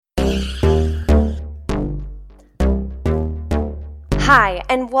Hi,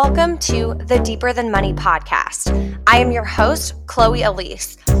 and welcome to the Deeper Than Money podcast. I am your host, Chloe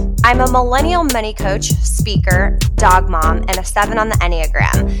Elise. I'm a millennial money coach, speaker, dog mom, and a 7 on the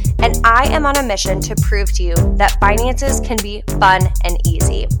Enneagram, and I am on a mission to prove to you that finances can be fun and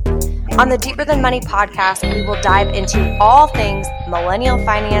easy. On the Deeper Than Money podcast, we will dive into all things millennial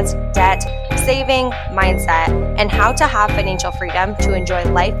finance, debt, saving, mindset, and how to have financial freedom to enjoy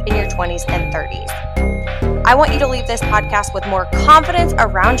life in your 20s and 30s. I want you to leave this podcast with more confidence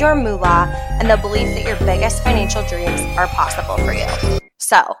around your moolah and the belief that your biggest financial dreams are possible for you.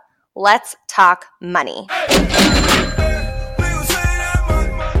 So, let's talk money.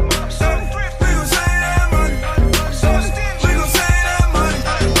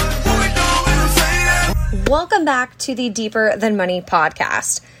 Welcome back to the Deeper Than Money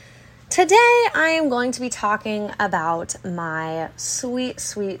podcast. Today, I am going to be talking about my sweet,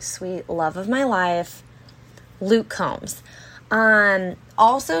 sweet, sweet love of my life, Luke Combs.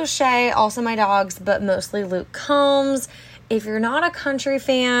 Also Shay, also my dogs, but mostly Luke Combs. If you're not a country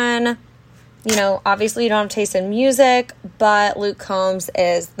fan, obviously you don't have taste in music, but Luke Combs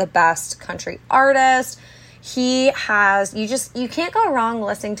is the best country artist. He has, you can't go wrong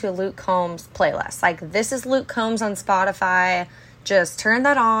listening to a Luke Combs playlist. Like, this is Luke Combs on Spotify. Just turn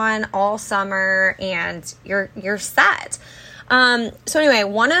that on all summer and you're set. So anyway,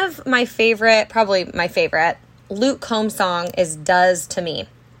 one of my favorite, probably my favorite Luke Combs song is Does to Me.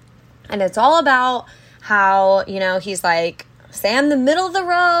 And it's all about how, he's like, say I'm the middle of the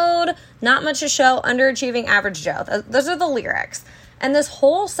road, not much to show, underachieving average Joe. Those are the lyrics. And this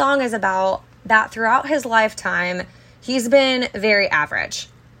whole song is about that throughout his lifetime, he's been very average.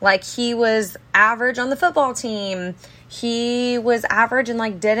 Like, he was average on the football team. He was average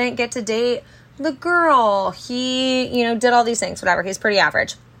and didn't get to date the girl. He, did all these things, whatever. He's pretty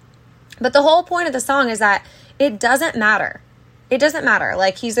average. But the whole point of the song is that it doesn't matter. It doesn't matter.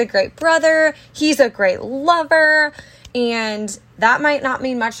 Like, he's a great brother. He's a great lover. And that might not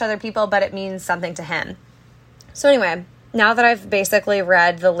mean much to other people, but it means something to him. So anyway, now that I've basically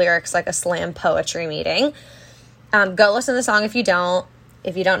read the lyrics like a slam poetry meeting, go listen to the song if you don't.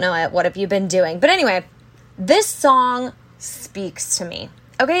 If you don't know it, what have you been doing? But anyway, this song speaks to me.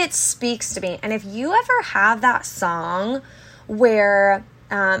 Okay, it speaks to me. And if you ever have that song where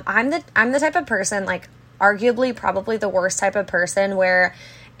I'm the type of person, arguably probably the worst type of person, where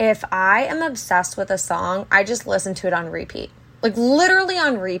if I am obsessed with a song, I just listen to it on repeat. Literally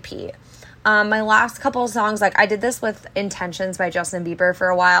on repeat. My last couple of songs, I did this with Intentions by Justin Bieber for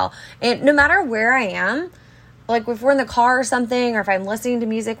a while. And no matter where I am, if we're in the car or something, or if I'm listening to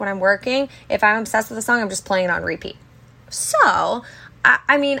music when I'm working, if I'm obsessed with a song, I'm just playing it on repeat. So,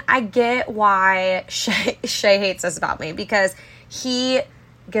 I get why Shay hates this about me, because he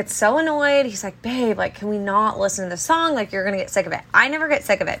gets so annoyed. He's like, babe, can we not listen to the song? You're going to get sick of it. I never get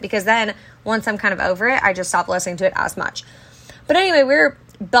sick of it, because then once I'm kind of over it, I just stop listening to it as much. But anyway, we're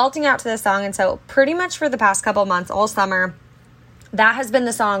belting out to this song. And so pretty much for the past couple months, all summer, that has been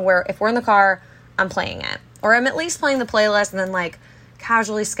the song where if we're in the car, I'm playing it. Or I'm at least playing the playlist and then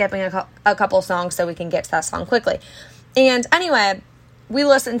casually skipping a couple songs so we can get to that song quickly. And anyway, we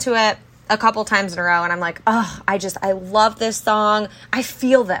listened to it a couple times in a row and I'm like, I love this song. I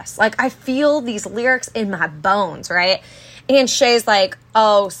feel this. I feel these lyrics in my bones, right? And Shay's like,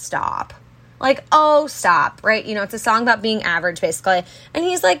 oh, stop. Stop, right? It's a song about being average, basically. And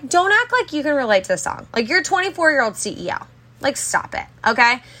he's like, don't act like you can relate to the song. You're a 24-year-old CEO. Stop it,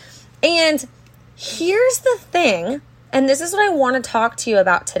 okay? And here's the thing, and this is what I want to talk to you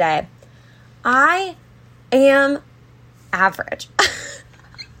about today. I am average.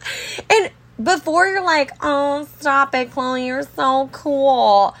 And before you're like, oh, stop it, Chloe, you're so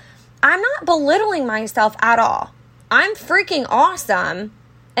cool. I'm not belittling myself at all. I'm freaking awesome.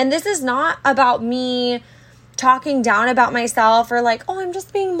 And this is not about me talking down about myself or I'm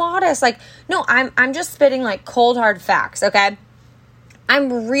just being modest. No, I'm just spitting cold hard facts, okay?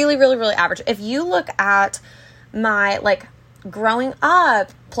 I'm really, really, really average. If you look at my growing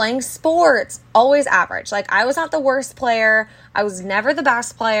up, playing sports, always average. I was not the worst player. I was never the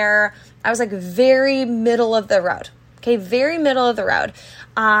best player. I was very middle of the road. Okay, very middle of the road.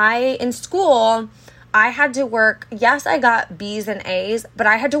 In school, I had to work, yes, I got B's and A's, but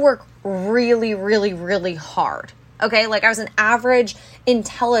I had to work really, really, really hard. Okay, I was an average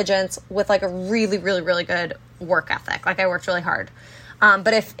intelligence with a really, really, really good work ethic. I worked really hard.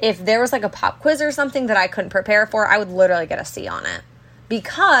 But if there was a pop quiz or something that I couldn't prepare for, I would literally get a C on it.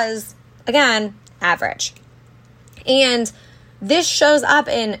 Because, again, average. And this shows up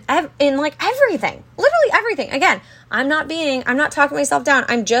in everything. Literally everything. Again, I'm not talking myself down.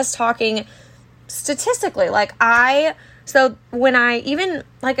 I'm just talking statistically. I So when I, even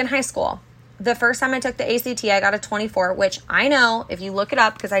like in high school, the first time I took the ACT, I got a 24, which I know if you look it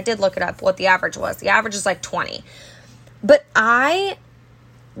up, because I did look it up, what the average was. The average is like 20. But I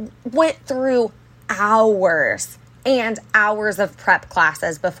went through hours and hours of prep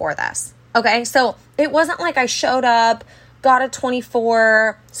classes before this. Okay, so it wasn't like I showed up, got a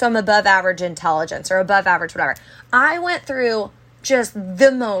 24, so I'm above average intelligence or above average whatever. I went through just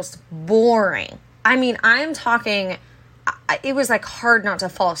the most boring. I mean, I'm talking, it was like hard not to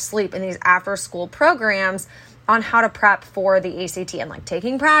fall asleep in these after school programs on how to prep for the ACT and like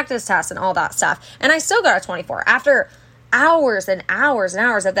taking practice tests and all that stuff. And I still got a 24 after hours and hours and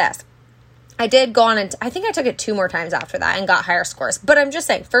hours of this. I did go on and I think I took it 2 more times after that and got higher scores. But I'm just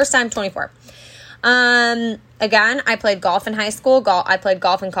saying, first time 24. Again, I played golf in high school. I played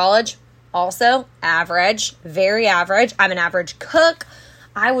golf in college. Also average, very average. I'm an average cook.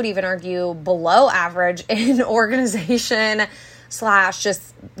 I would even argue below average in organization /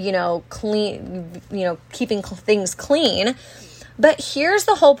 just, clean, keeping things clean. But here's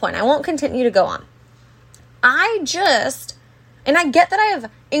the whole point. I won't continue to go on. And I get that I have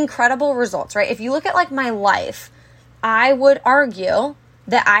incredible results, right? If you look at like my life, I would argue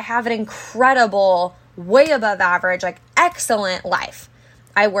that I have an incredible, way above average, like excellent life.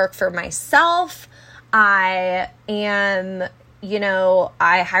 I work for myself. I am,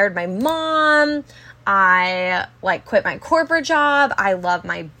 I hired my mom. I quit my corporate job. I love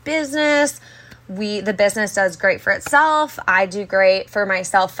my business. The business does great for itself. I do great for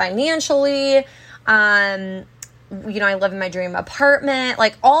myself financially. I live in my dream apartment,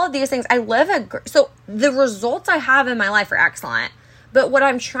 like all of these things. So the results I have in my life are excellent. But what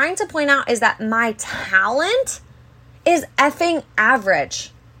I'm trying to point out is that my talent is effing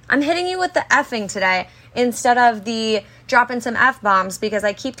average. I'm hitting you with the effing today instead of the dropping some F-bombs, because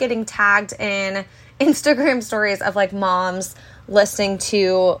I keep getting tagged in Instagram stories of like moms listening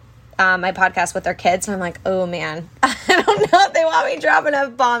to my podcast with their kids. And I'm like, oh man, I don't know if they want me dropping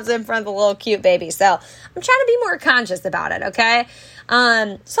F-bombs in front of the little cute baby. So I'm trying to be more conscious about it. Okay.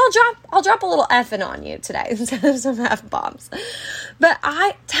 So I'll drop a little effing on you today instead of some F-bombs. But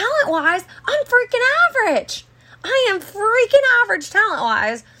talent wise, I'm freaking average. I am freaking average talent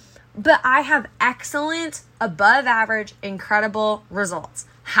wise, but I have excellent, above average, incredible results.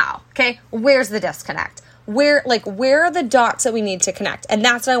 How? Okay. Where's the disconnect? Where are the dots that we need to connect? And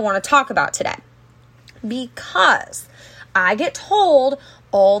that's what I want to talk about today. Because I get told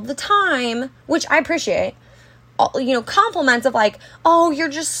all the time, which I appreciate, compliments of like, oh, you're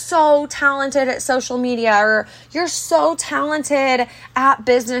just so talented at social media, or you're so talented at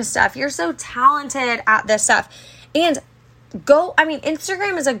business stuff. You're so talented at this stuff. And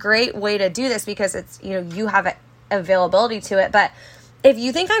Instagram is a great way to do this because it's, you have availability to it. But if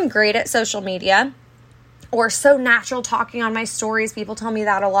you think I'm great at social media, or so natural talking on my stories, people tell me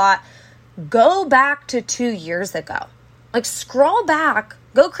that a lot, go back to 2 years ago. Like scroll back,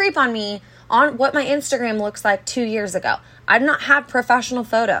 go creep on me on what my Instagram looks like 2 years ago. I did not have professional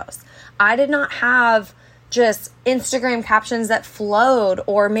photos. I did not have just Instagram captions that flowed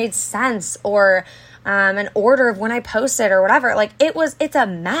or made sense, or an order of when I posted or whatever. Like it's a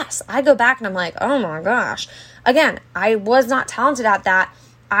mess. I go back and I'm like, oh my gosh. Again, I was not talented at that.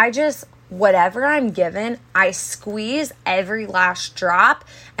 Whatever I'm given, I squeeze every last drop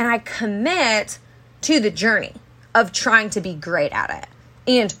and I commit to the journey of trying to be great at it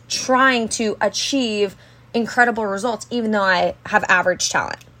and trying to achieve incredible results, even though I have average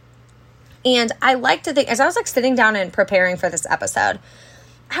talent. And I like to think, as I was sitting down and preparing for this episode,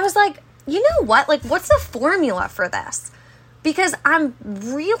 I was like, you know what? What's the formula for this? Because I'm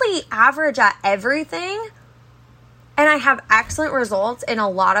really average at everything. And I have excellent results in a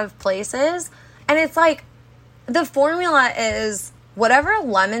lot of places. And it's like, the formula is whatever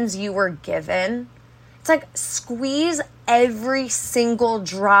lemons you were given, it's like squeeze every single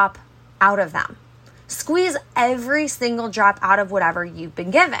drop out of them. Squeeze every single drop out of whatever you've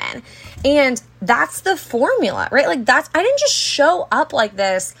been given. And that's the formula, right? I didn't just show up like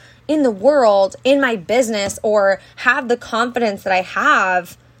this in the world, in my business, or have the confidence that I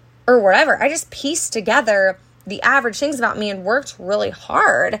have or whatever. I just pieced together the average things about me and worked really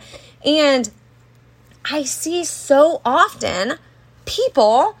hard. And I see so often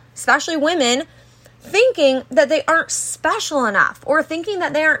people, especially women, thinking that they aren't special enough, or thinking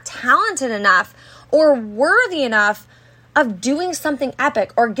that they aren't talented enough or worthy enough of doing something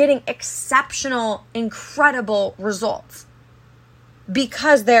epic or getting exceptional, incredible results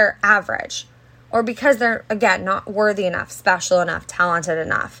because they're average, or because they're, again, not worthy enough, special enough, talented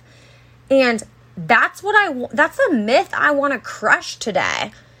enough. And that's the myth I want to crush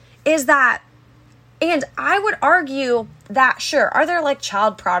today, is that And I would argue that, sure, are there like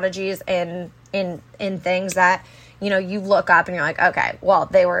child prodigies in things that, you know, you look up and you're like, okay, well,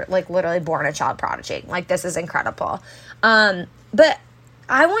 they were like literally born a child prodigy. Like, this is incredible. But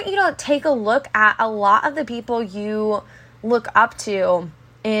I want you to take a look at a lot of the people you look up to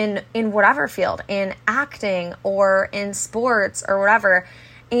in whatever field, in acting or in sports or whatever,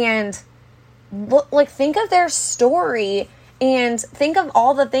 and like think of their story and think of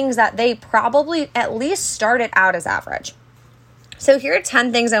all the things that they probably at least started out as average. So here are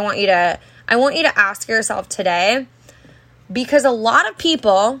 10 things I want you to ask yourself today, because a lot of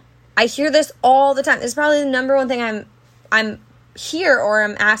people, I hear this all the time. This is probably the number one thing I'm here or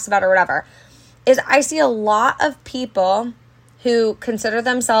I'm asked about or whatever, is I see a lot of people who consider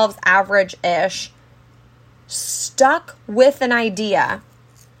themselves average-ish stuck with an idea.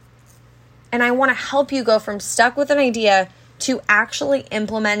 And I want to help you go from stuck with an idea to actually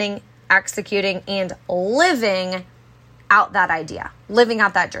implementing, executing, and living out that idea, living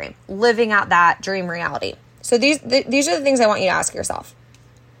out that dream, living out that dream reality. So these are the things I want you to ask yourself.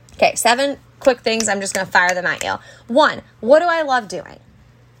 Okay, 7 quick things. I'm just going to fire them at you. 1, what do I love doing?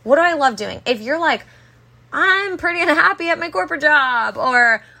 What do I love doing? If you're like, I'm pretty unhappy at my corporate job,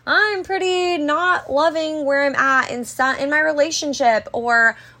 or I'm pretty not loving where I'm at in my relationship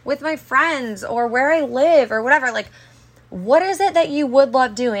or with my friends or where I live or whatever, like, what is it that you would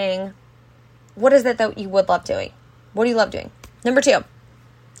love doing? What is it that you would love doing? What do you love doing? Number 2,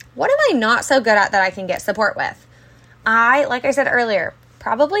 what am I not so good at that I can get support with? Like I said earlier,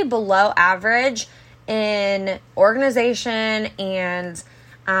 probably below average in organization and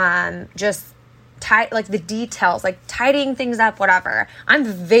just like the details, like tidying things up, whatever. I'm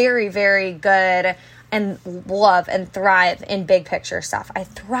very, very good and love and thrive in big picture stuff. I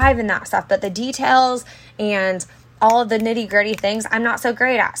thrive in that stuff, but the details and all of the nitty gritty things I'm not so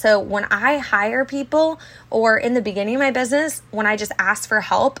great at. So when I hire people, or in the beginning of my business, when I just ask for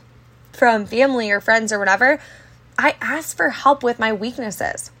help from family or friends or whatever, I ask for help with my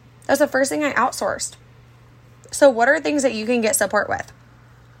weaknesses. That's the first thing I outsourced. So what are things that you can get support with?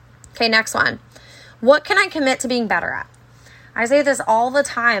 Okay, next one. What can I commit to being better at? I say this all the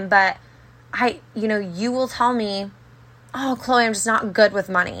time, but you will tell me, oh, Chloe, I'm just not good with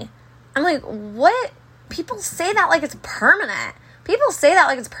money. I'm like, what? People say that like it's permanent. People say that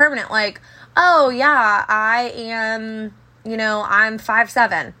like it's permanent. Like, oh yeah, I am, I'm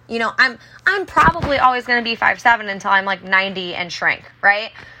 5'7". I'm probably always going to be 5'7" until I'm like 90 and shrink,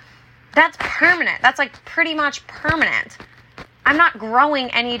 right? That's permanent. That's like pretty much permanent. I'm not growing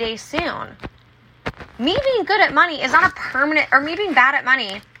any day soon. Me being good at money is not a permanent, or me being bad at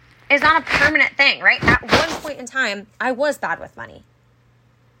money is not a permanent thing, right? At one point in time, I was bad with money.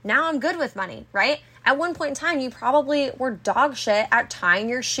 Now I'm good with money, right? At one point in time, you probably were dog shit at tying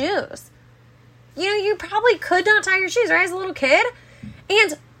your shoes. You probably could not tie your shoes, right? As a little kid.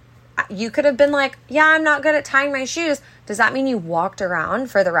 And you could have been like, yeah, I'm not good at tying my shoes. Does that mean you walked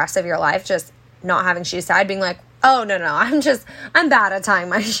around for the rest of your life just not having shoes tied, being like, oh, no, I'm bad at tying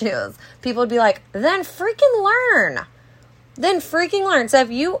my shoes? People would be like, then freaking learn. So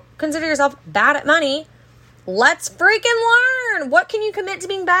if you consider yourself bad at money, let's freaking learn. What can you commit to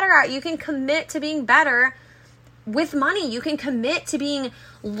being better at? You can commit to being better with money. You can commit to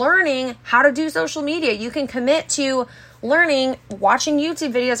learning how to do social media. You can commit to learning, watching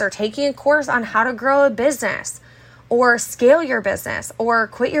YouTube videos, or taking a course on how to grow a business or scale your business or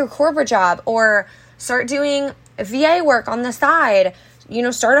quit your corporate job or start doing VA work on the side,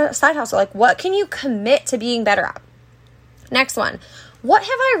 start a side hustle. Like, what can you commit to being better at? Next one. What have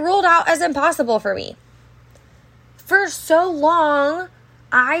I ruled out as impossible for me? For so long,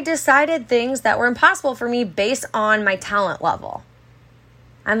 I decided things that were impossible for me based on my talent level.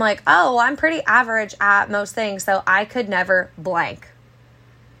 I'm like, oh, I'm pretty average at most things, so I could never blank.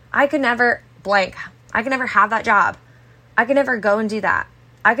 I could never have that job. I could never go and do that.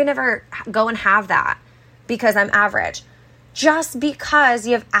 I could never go and have that because I'm average. Just because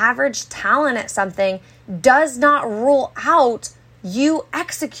you have average talent at something does not rule out you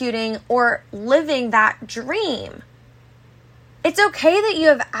executing or living that dream. It's okay that you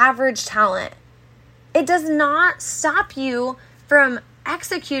have average talent. It does not stop you from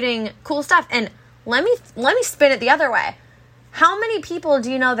executing cool stuff. And let me spin it the other way. How many people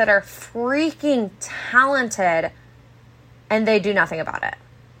do you know that are freaking talented and they do nothing about it?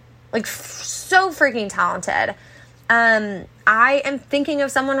 Like, so freaking talented. I am thinking of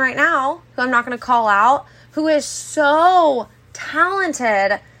someone right now who I'm not going to call out, who is so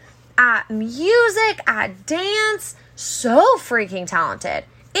talented at music, at dance, so freaking talented.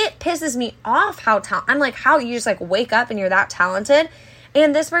 It pisses me off how I'm like, how you just like wake up and you're that talented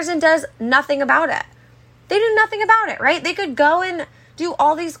and this person does nothing about it. They do nothing about it, right? They could go and do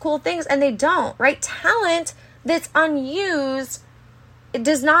all these cool things and they don't, right? Talent that's unused, it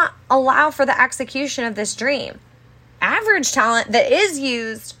does not allow for the execution of this dream. Average talent that is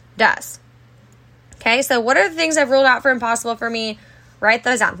used does. Okay, so what are the things I've ruled out for impossible for me? Write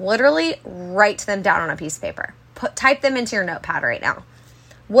those down. Literally write them down on a piece of paper. Type them into your notepad right now.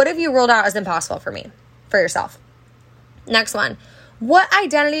 What have you ruled out as impossible for me, for yourself? Next one. What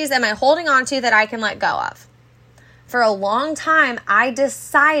identities am I holding on to that I can let go of? For a long time, I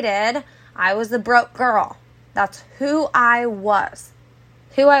decided I was the broke girl. That's who I was.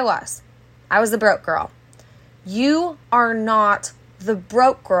 I was the broke girl. You are not the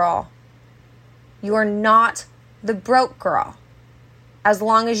broke girl. You are not the broke girl. As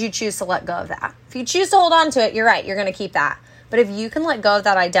long as you choose to let go of that. If you choose to hold on to it, you're right. You're going to keep that. But if you can let go of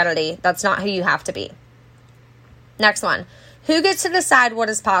that identity, that's not who you have to be. Next one. Who gets to decide what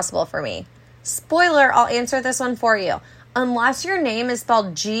is possible for me? Spoiler, I'll answer this one for you. Unless your name is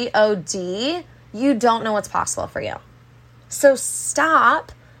spelled G-O-D, you don't know what's possible for you. So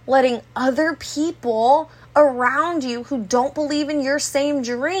stop letting other people around you who don't believe in your same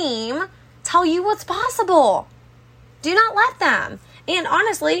dream tell you what's possible. Do not let them. And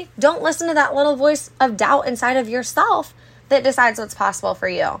honestly, don't listen to that little voice of doubt inside of yourself that decides what's possible for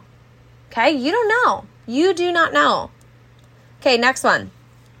you. Okay? You don't know. You do not know. Okay, next one.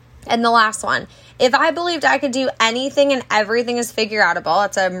 And the last one. If I believed I could do anything and everything is figure-outable,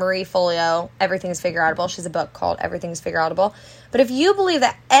 it's a Marie Forleo, Everything is Figure-outable. She's a book called Everything is Figure-outable. But if you believe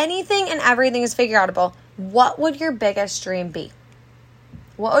that anything and everything is figure-outable, what would your biggest dream be?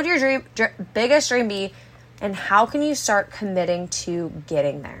 What would your biggest dream be, and how can you start committing to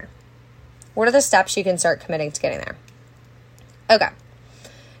getting there? What are the steps you can start committing to getting there? Okay,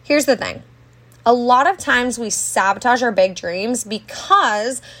 here's the thing. A lot of times we sabotage our big dreams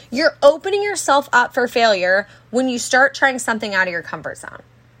because you're opening yourself up for failure when you start trying something out of your comfort zone,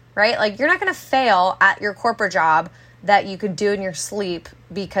 right? Like you're not going to fail at your corporate job that you could do in your sleep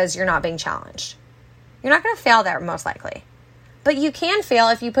because you're not being challenged. You're not going to fail there most likely. But you can fail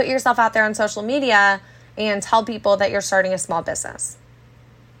if you put yourself out there on social media and tell people that you're starting a small business.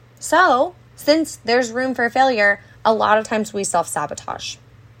 So, since there's room for failure, a lot of times we self-sabotage.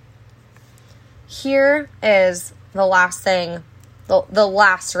 Here is the last thing, the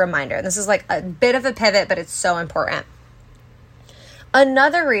last reminder. This is like a bit of a pivot, but it's so important.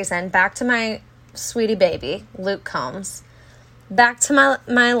 Another reason, back to my sweetie baby, Luke Combs, back to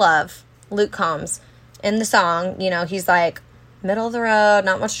my love, Luke Combs, in the song, he's like, middle of the road,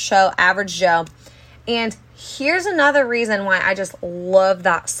 not much to show, average Joe. And here's another reason why I just love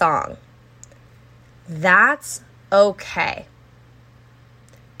that song. That's okay.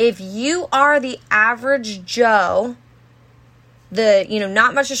 If you are the average Joe,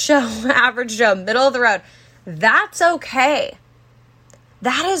 not much to show, average Joe, middle of the road, that's okay.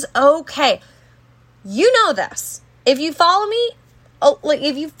 That is okay. You know this. If you follow me,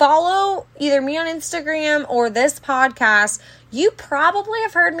 if you follow either me on Instagram or this podcast, you probably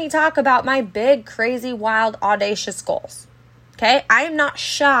have heard me talk about my big, crazy, wild, audacious goals. Okay? I am not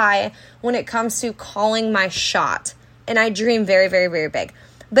shy when it comes to calling my shot. And I dream very, very, very big.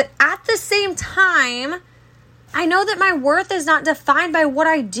 But at the same time, I know that my worth is not defined by what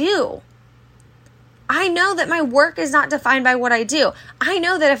I do. I know that my work is not defined by what I do. I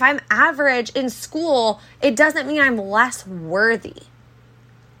know that if I'm average in school, it doesn't mean I'm less worthy.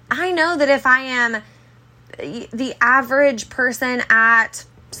 I know that if I am the average person at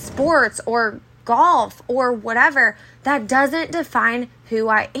sports or golf or whatever, that doesn't define who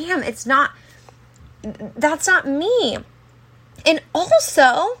I am. That's not me. And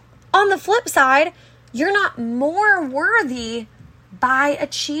also, on the flip side, you're not more worthy by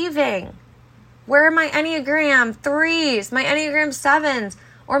achieving. Where are my Enneagram 3s, my Enneagram 7s,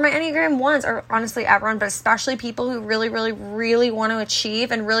 or my Enneagram 1s, or honestly everyone, but especially people who really, really, really want to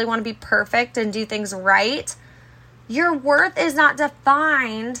achieve and really want to be perfect and do things right? Your worth is not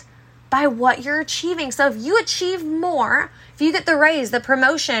defined by what you're achieving. So if you achieve more, if you get the raise, the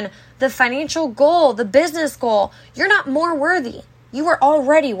promotion, the financial goal, the business goal, you're not more worthy. You are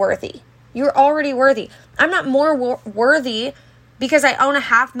already worthy. You're already worthy. I'm not more worthy because I own a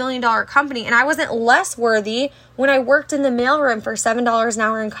 $500,000 company, and I wasn't less worthy when I worked in the mailroom for $7 an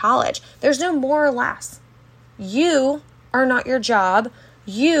hour in college. There's no more or less. You are not your job.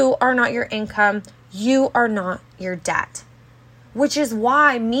 You are not your income. You are not your debt. Which is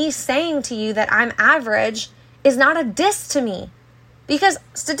why me saying to you that I'm average is not a diss to me. Because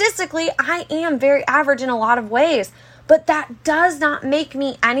statistically, I am very average in a lot of ways. But that does not make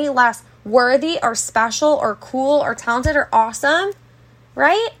me any less worthy or special or cool or talented or awesome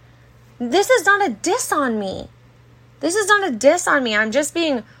right? This is not a diss on me. I'm just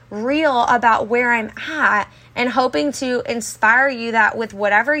being real about where I'm at and hoping to inspire you that with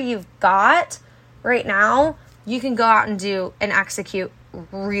whatever you've got right now, you can go out and do and execute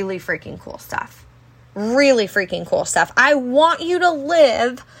really freaking cool stuff. I want you to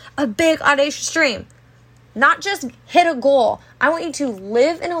live a big, audacious dream. Not just hit a goal. I want you to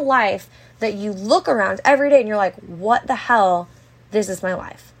live in a life that you look around every day and you're like, what the hell? This is my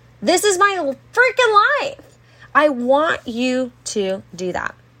life. This is my freaking life. I want you to do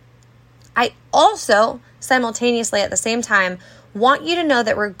that. I also simultaneously at the same time want you to know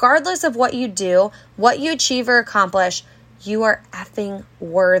that regardless of what you do, what you achieve or accomplish, you are effing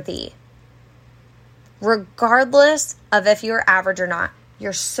worthy. Regardless of if you're average or not,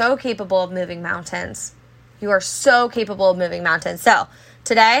 you're so capable of moving mountains. You are so capable of moving mountains. So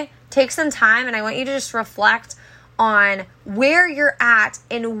today, take some time and I want you to just reflect on where you're at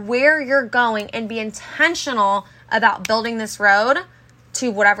and where you're going and be intentional about building this road to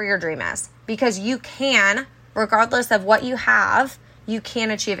whatever your dream is. Because you can, regardless of what you have, you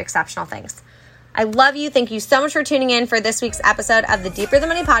can achieve exceptional things. I love you. Thank you so much for tuning in for this week's episode of the Deeper Than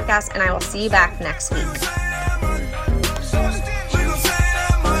Money podcast, and I will see you back next week.